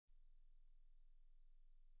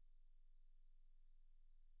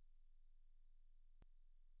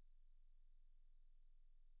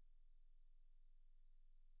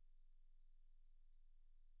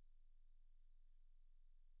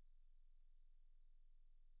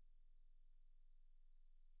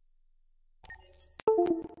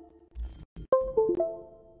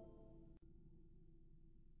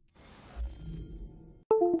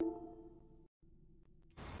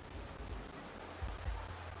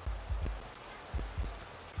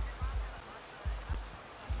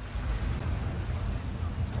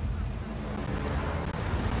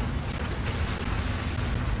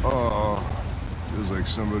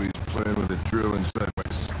somebody's playing with a drill inside my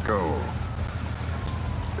skull.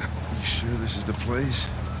 You sure this is the place?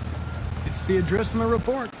 It's the address in the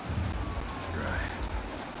report.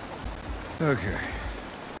 Right. Okay.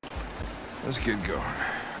 Let's get going.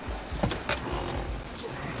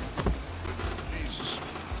 Jesus.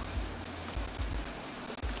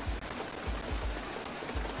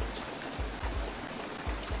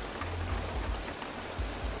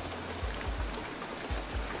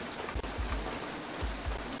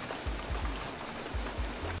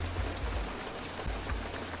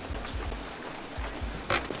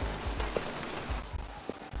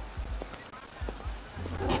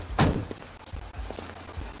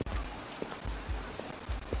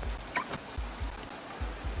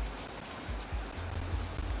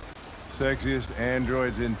 Sexiest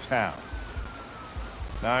androids in town.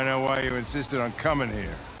 Now I know why you insisted on coming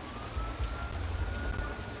here.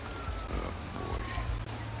 Oh, boy.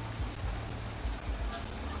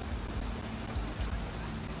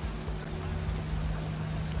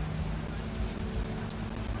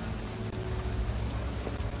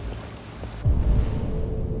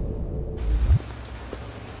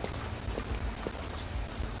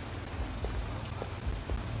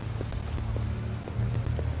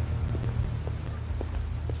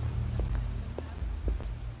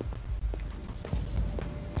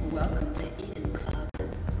 Welcome to Eden Club.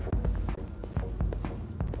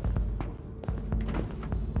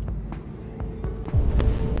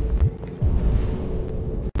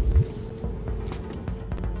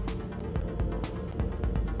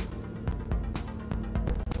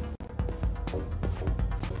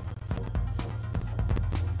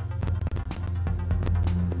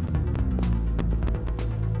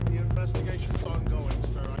 The investigation's ongoing,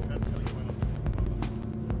 sir. I can't tell you anything.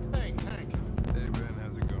 Hey, Hank. Hey, Ben,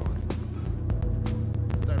 how's it going?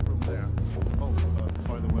 That room there. Oh,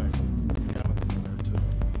 by the way, Gamma's in there too.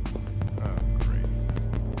 Oh, great.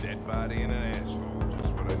 Dead body and an asshole.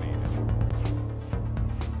 Just what I needed.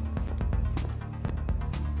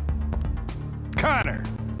 Connor!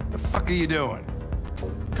 The fuck are you doing?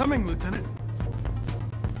 Coming, Lieutenant.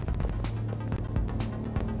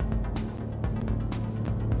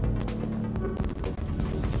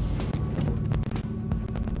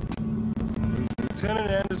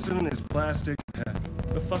 Lieutenant Anderson and his plastic.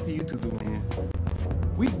 The fuck are you two doing here?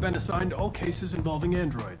 We've been assigned all cases involving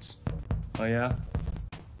androids. Oh yeah?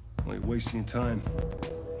 Well, you're wasting your time.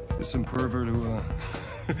 There's some pervert who,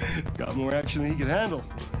 got more action than he could handle.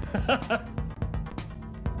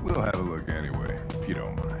 We'll have a look anyway, if you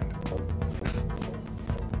don't mind.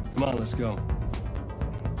 Come on, let's go.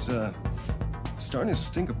 It's, starting to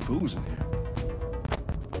stink of booze in here.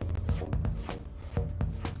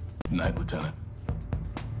 Night, Lieutenant.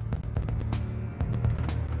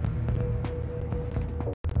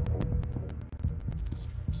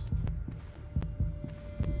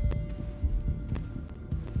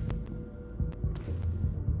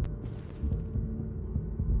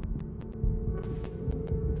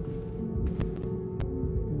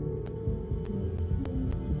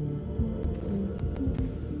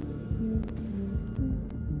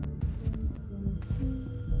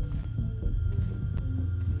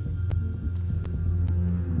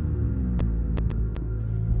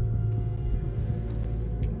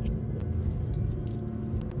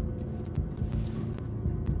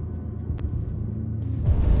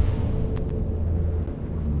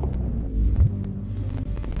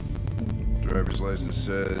 Driver's license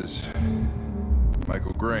says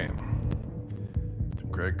Michael Graham.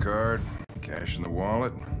 Credit card, cash in the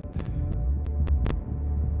wallet.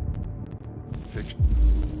 Picture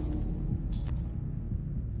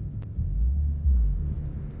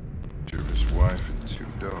of his wife and 2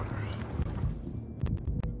 daughters.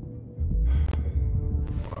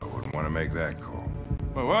 Well, I wouldn't want to make that call.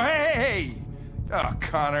 Oh, hey! Oh,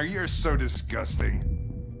 Connor, you're so disgusting.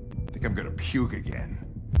 I think I'm gonna puke again.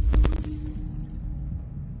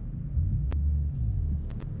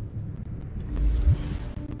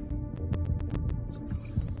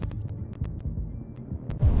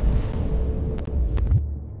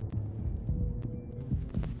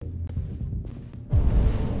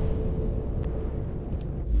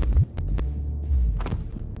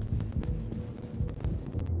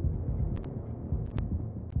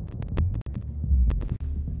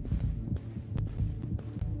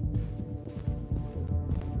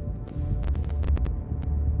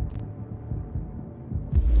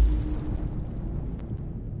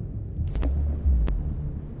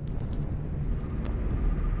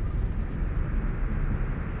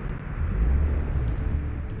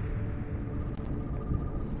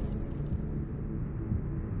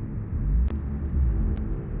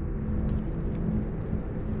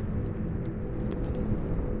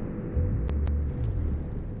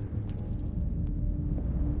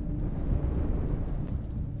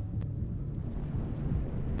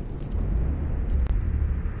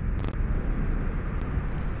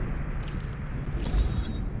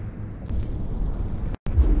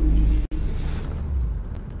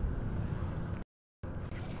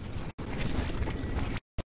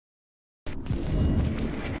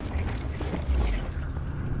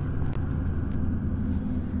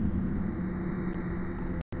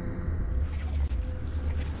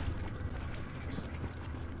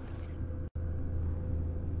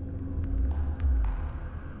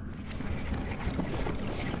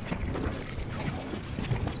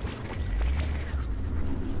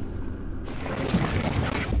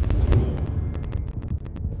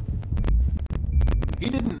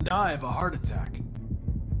 didn't die of a heart attack.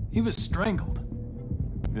 He was strangled.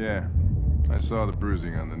 Yeah, I saw the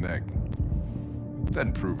bruising on the neck.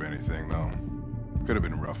 Doesn't prove anything, though. Could have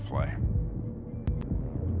been rough play.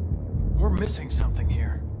 We're missing something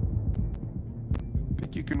here.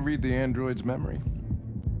 Think you can read the android's memory?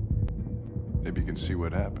 Maybe you can see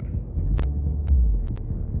what happened.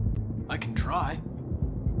 I can try.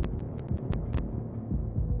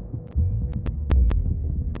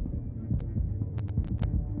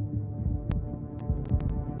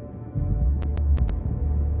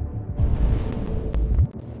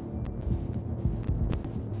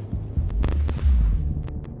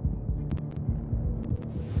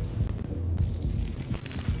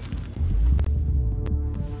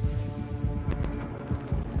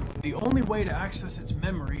 The only way to access its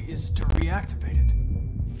memory is to reactivate it.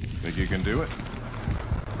 Think you can do it?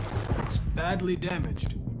 It's badly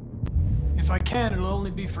damaged. If I can, it'll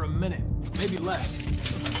only be for a minute, maybe less.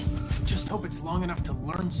 Just hope it's long enough to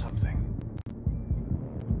learn something.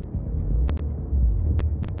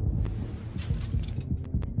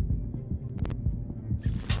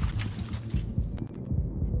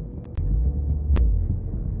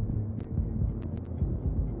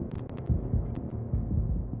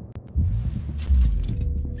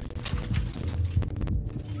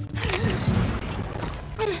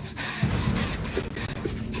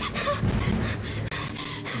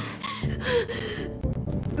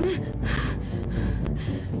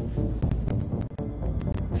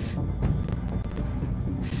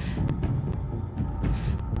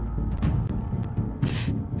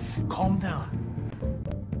 Calm down.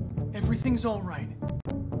 Everything's all right.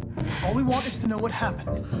 All we want is to know what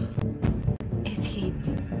happened. Is he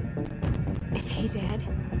dead?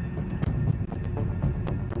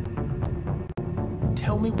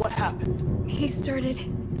 Tell me what happened. He started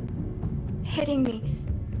hitting me.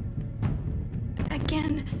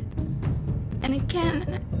 Again and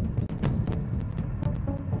again.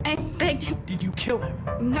 I begged him. Did you kill him?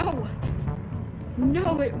 No.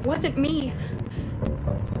 No, it wasn't me.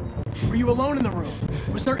 Were you alone in the room?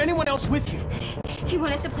 Was there anyone else with you? He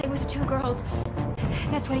wanted us to play with two girls.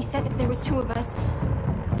 That's what he said, that there was two of us.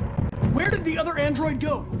 Where did the other android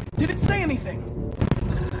go? Did it say anything?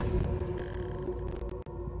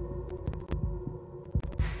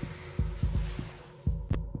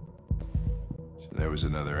 So there was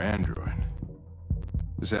another android.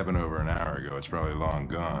 This happened over an hour ago. It's probably long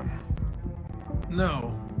gone.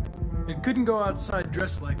 No. It couldn't go outside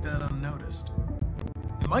dressed like that unnoticed.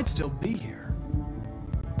 It might still be here.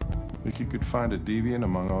 Think you could find a deviant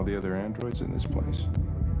among all the other androids in this place?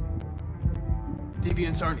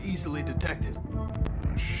 Deviants aren't easily detected. Oh,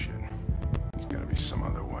 shit. There's gotta be some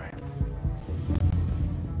other way.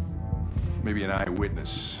 Maybe an eyewitness,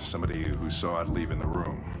 somebody who saw it leaving the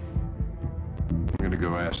room. I'm gonna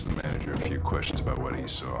go ask the manager a few questions about what he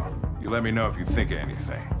saw. You let me know if you think of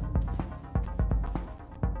anything.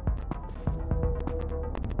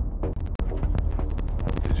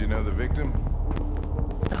 Did you know the victim?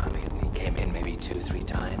 I mean, he came in maybe 2-3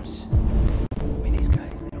 times. I mean, these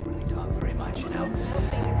guys, they don't really talk very much, you know?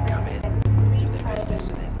 Come in, do their business,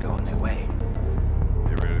 and then go on their way.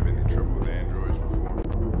 You ever had any trouble with androids before?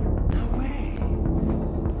 No way.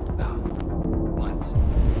 Oh, once.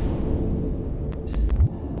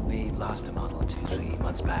 We lost a model 2-3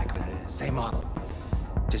 months back. Same model.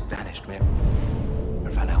 Just vanished. We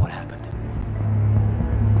never found out what happened.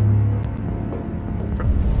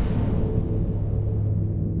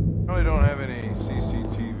 Probably don't have any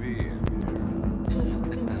CCTV in here.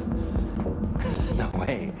 There's no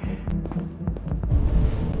way.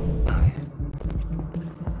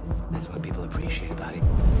 That's what people appreciate about it.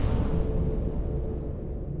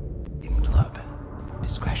 In club,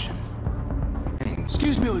 discretion.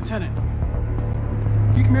 Excuse me, Lieutenant.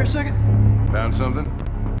 Can you come here a second? Found something?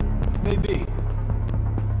 Maybe.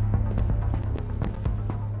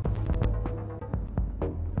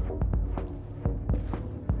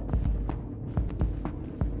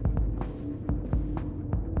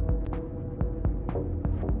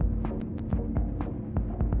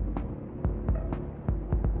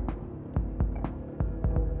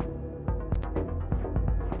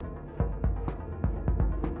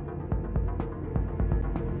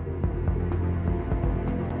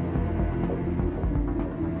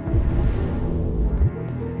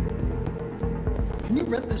 Can you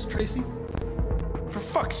rent this, Tracy? For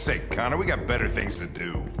fuck's sake, Connor, we got better things to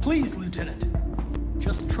do. Please, Lieutenant.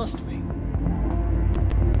 Just trust me.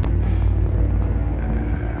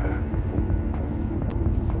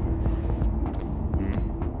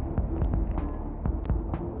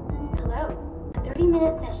 Hello. A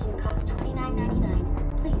 30-minute session costs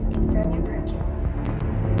 $29.99. Please confirm your purchase.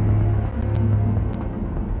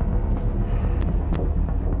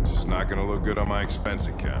 not gonna look good on my expense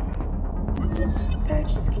account.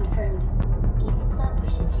 Purchase confirmed. Eden Club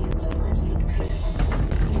wishes you a pleasant experience.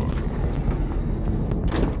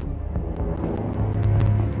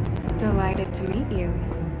 Delighted to meet you.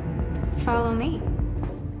 Follow me.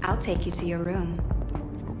 I'll take you to your room.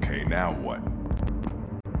 Okay, now what?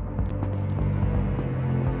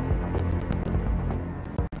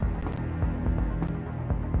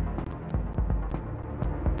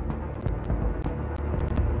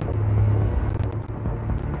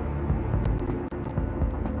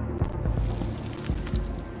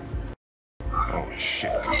 Oh,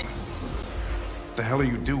 shit. What the hell are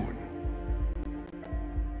you doing?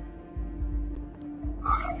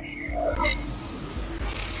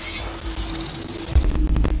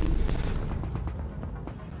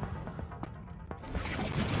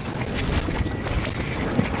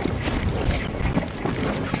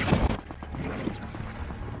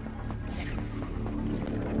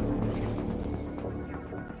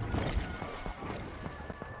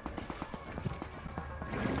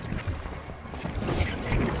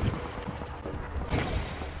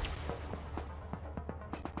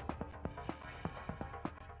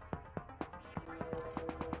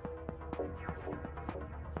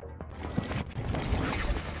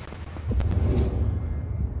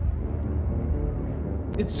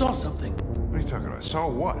 It saw something. What are you talking about? Saw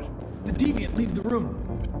what? The deviant leave the room.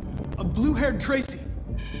 A blue-haired Tracy.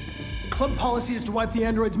 Club policy is to wipe the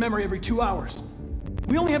android's memory every 2 hours.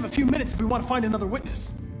 We only have a few minutes if we want to find another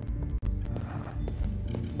witness.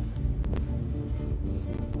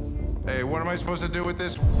 Hey, what am I supposed to do with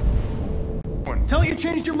this one? Tell it you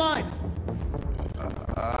changed your mind.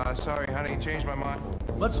 Sorry, honey, changed my mind.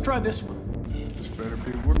 Let's try this one. This better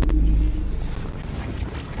be work.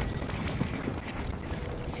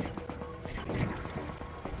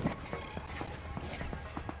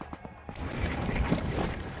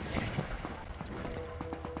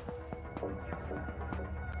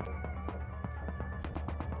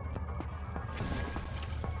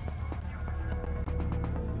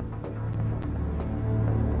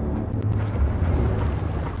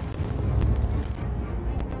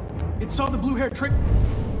 It saw the blue-haired trick.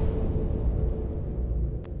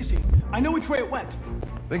 Tracy, I know which way it went.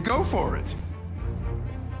 Then go for it.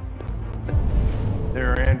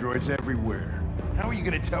 There are androids everywhere. How are you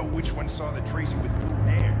gonna tell which one saw the Tracy with blue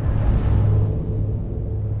hair?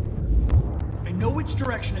 I know which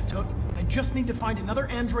direction it took. I just need to find another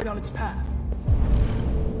android on its path.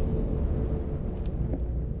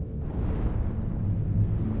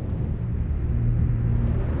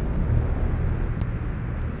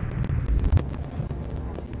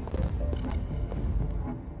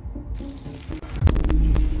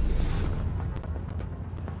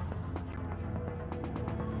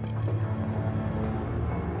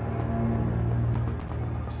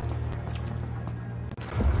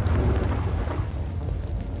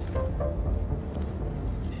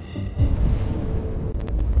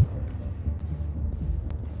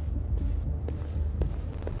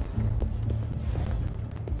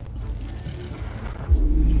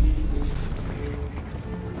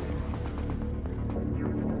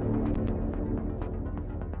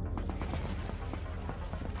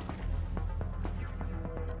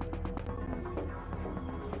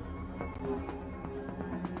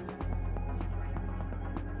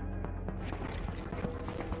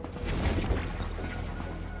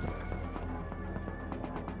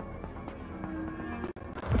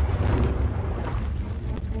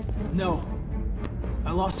 No.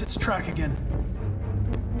 I lost its track again.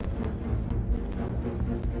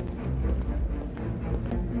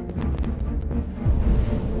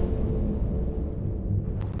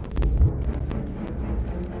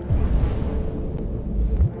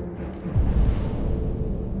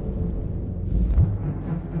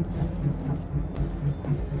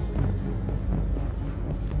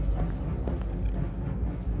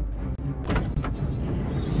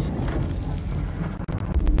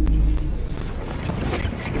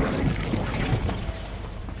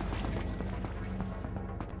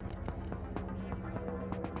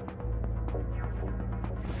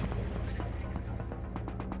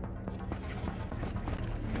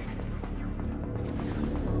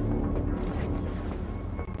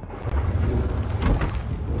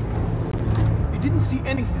 Didn't see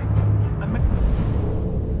anything. I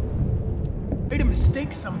made a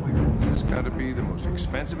mistake somewhere. This has got to be the most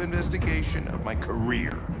expensive investigation of my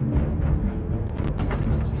career.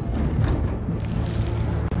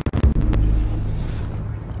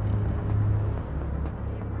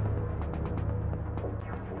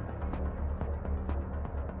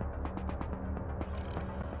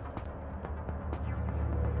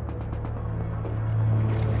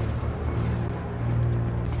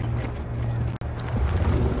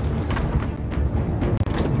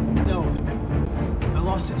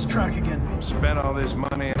 lost its track again. Spent all this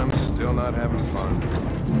money and I'm still not having fun.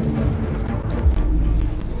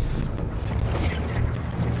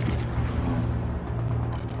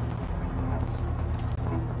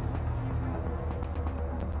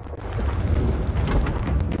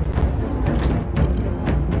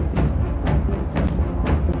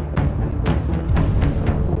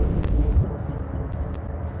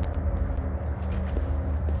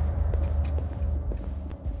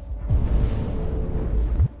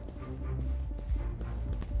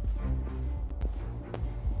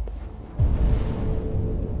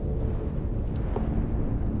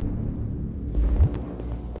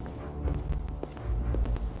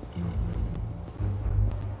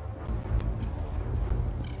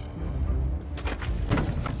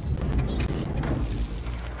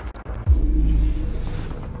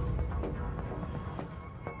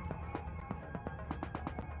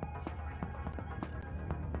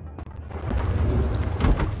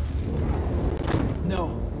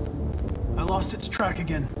 Lost its track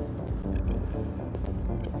again.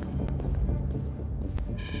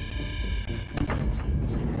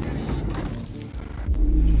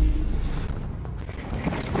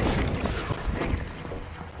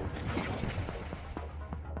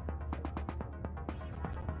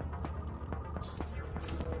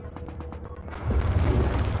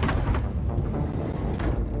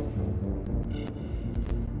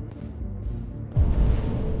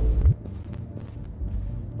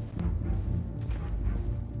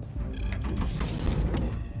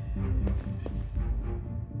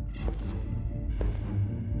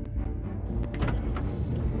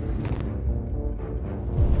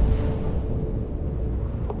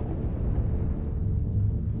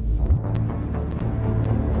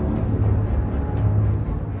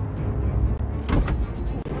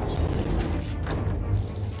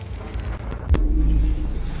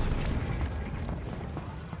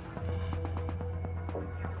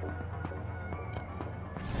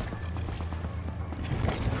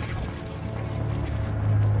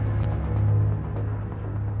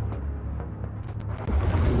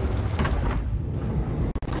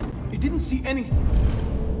 Didn't see anything.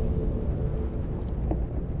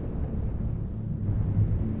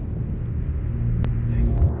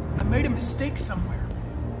 I made a mistake somewhere.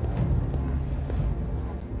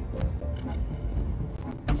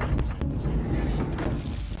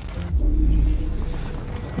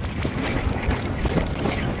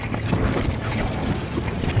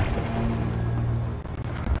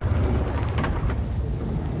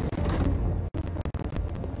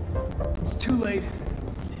 It's too late.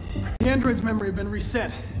 The android's memory had been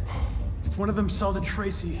reset. If one of them saw the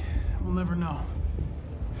Tracy, we'll never know.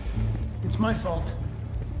 It's my fault.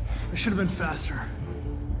 I should have been faster.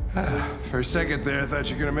 For a second there, I thought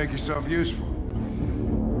you were gonna make yourself useful.